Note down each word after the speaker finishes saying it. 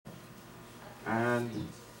And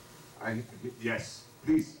yes,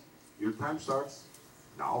 please, your time starts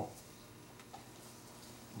now.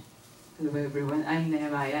 Hello everyone, I'm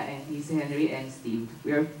Nehemiah and he's Henry and Steve.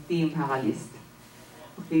 We are Team Hackalist.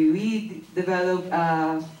 Okay, we developed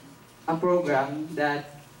a program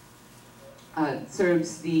that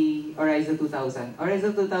serves the Oryza 2000.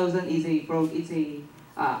 Oryza 2000 is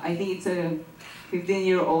I think it's a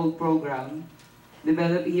 15-year-old program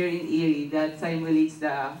developed here in IRRI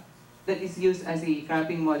that is used as a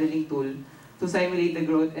cropping modeling tool to simulate the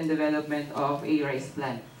growth and development of a rice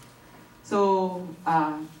plant. So,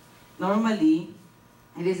 normally,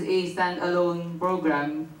 it is a standalone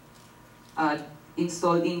program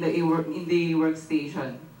installed in the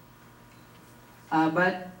workstation.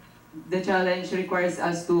 But the challenge requires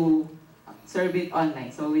us to serve it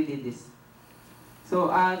online, so we did this. So,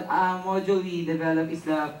 a module we developed is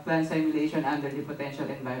the plant simulation under the potential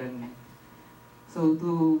environment. So,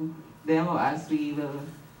 to demo us, we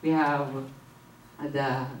have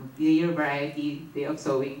the year variety, day of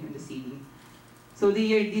sowing, and the seeding. So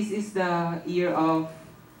this is the year of,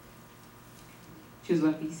 choose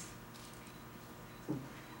one please. So,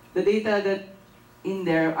 the data that in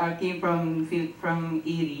there came from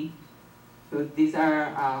IRRI. So these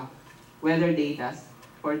are weather data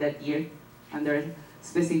for that year under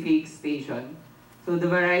specific station. So the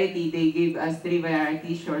variety, they gave us 3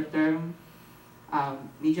 varieties: short term,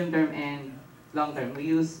 medium term, and long term. We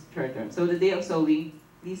use short term. So the day of sowing,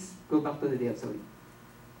 please go back to the day of sowing.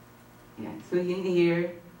 Yeah. So in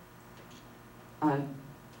here,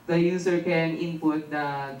 the user can input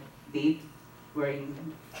the date wherein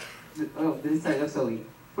the start of sowing.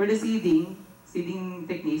 For the seeding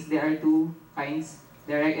techniques, there are 2 kinds: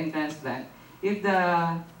 direct and transplant. If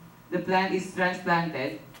the plant is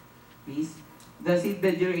transplanted, please, the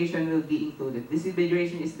seedbed duration will be included. The seedbed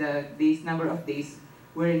duration is the number of days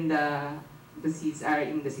wherein the seeds are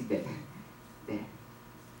in the seedbed. There.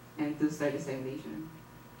 And to start the simulation,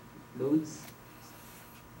 loads.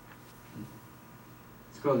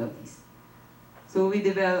 Scroll up, please. So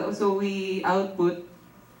we output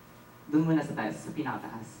dun muna sa taas, sa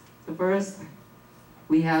pinakataas. So first,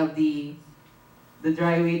 we have the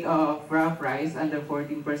dry weight of rough rice under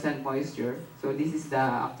 14% moisture. So this is the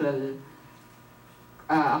actual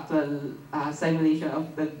simulation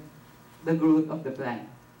of the growth of the plant,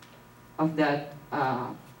 of that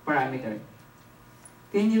parameter.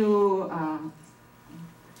 Can you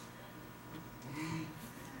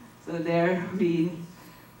so there we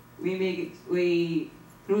make it,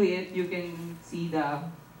 through it you can see the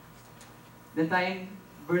time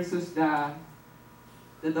versus the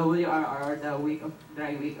WRR, the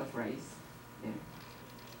dry weight of rice. Yeah.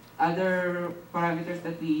 Other parameters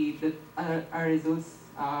that our results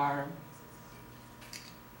are,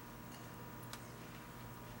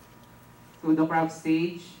 so the crop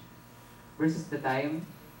stage versus the time,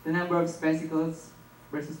 the number of specicles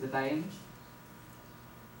versus the time,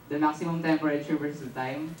 the maximum temperature versus the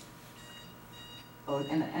time,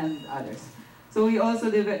 and others. So we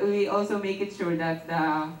also make it sure that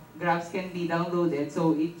the graphs can be downloaded,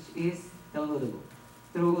 so each is downloadable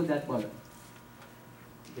through that portal.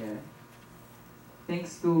 There.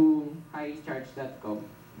 Thanks to highcharge.com.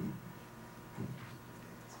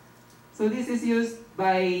 So this is used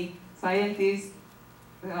by scientists,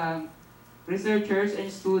 researchers, and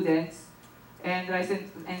students, and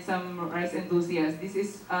some rice enthusiasts. This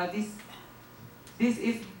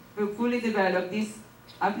is fully developed. This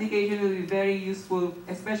application will be very useful,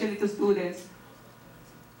 especially to students,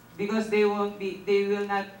 because they will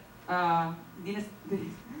not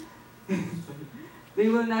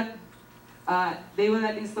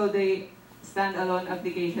install the standalone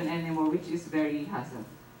application anymore, which is very hassle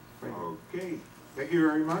for them. Okay, thank you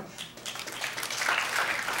very much.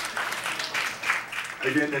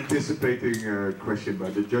 Again, anticipating a question by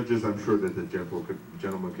the judges, I'm sure that the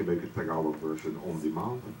gentleman can make a Tagalog version on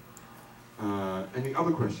demand. Any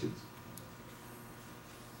other questions?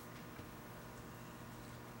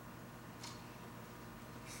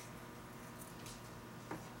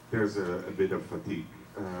 There's a bit of fatigue.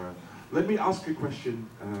 Let me ask a question,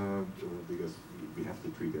 because we have to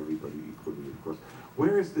treat everybody equally, of course.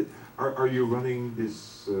 Where is are you running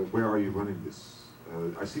this, where are you running this?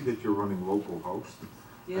 I see that you're running localhost.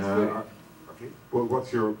 Yes, okay. Well,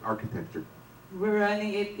 what's your architecture? we're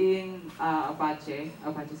running it in Apache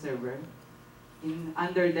server,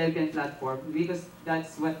 under Debian platform, because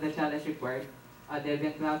that's what the challenge required.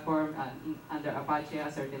 Debian platform under Apache,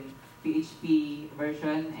 a certain PHP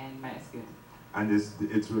version, and MySQL. And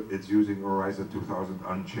it's using Oryza 2000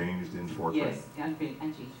 unchanged in Fortran? Yes,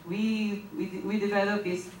 unchanged. We developed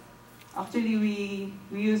this Actually, we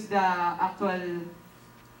use the actual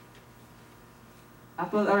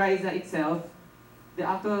Oryza itself. The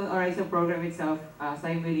actual Oryza program itself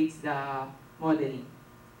simulates the modeling.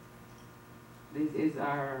 This is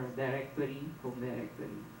our directory, home directory.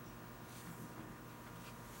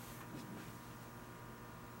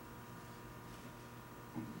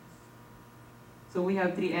 So we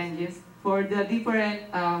have 3 engines. For the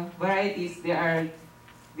different varieties, there are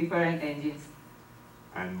different engines.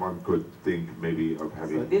 And one could think maybe of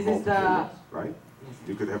having So this is multiple the ones, right? yes,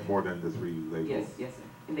 You could have more than the 3 labels. yes, sir.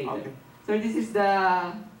 Later. Okay. So this is the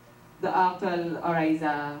actual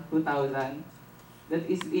Oryza 2000 that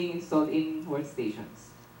is being installed in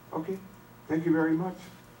workstations. Okay. Thank you very much.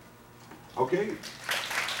 Okay.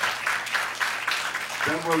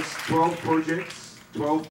 That was 12 projects, 12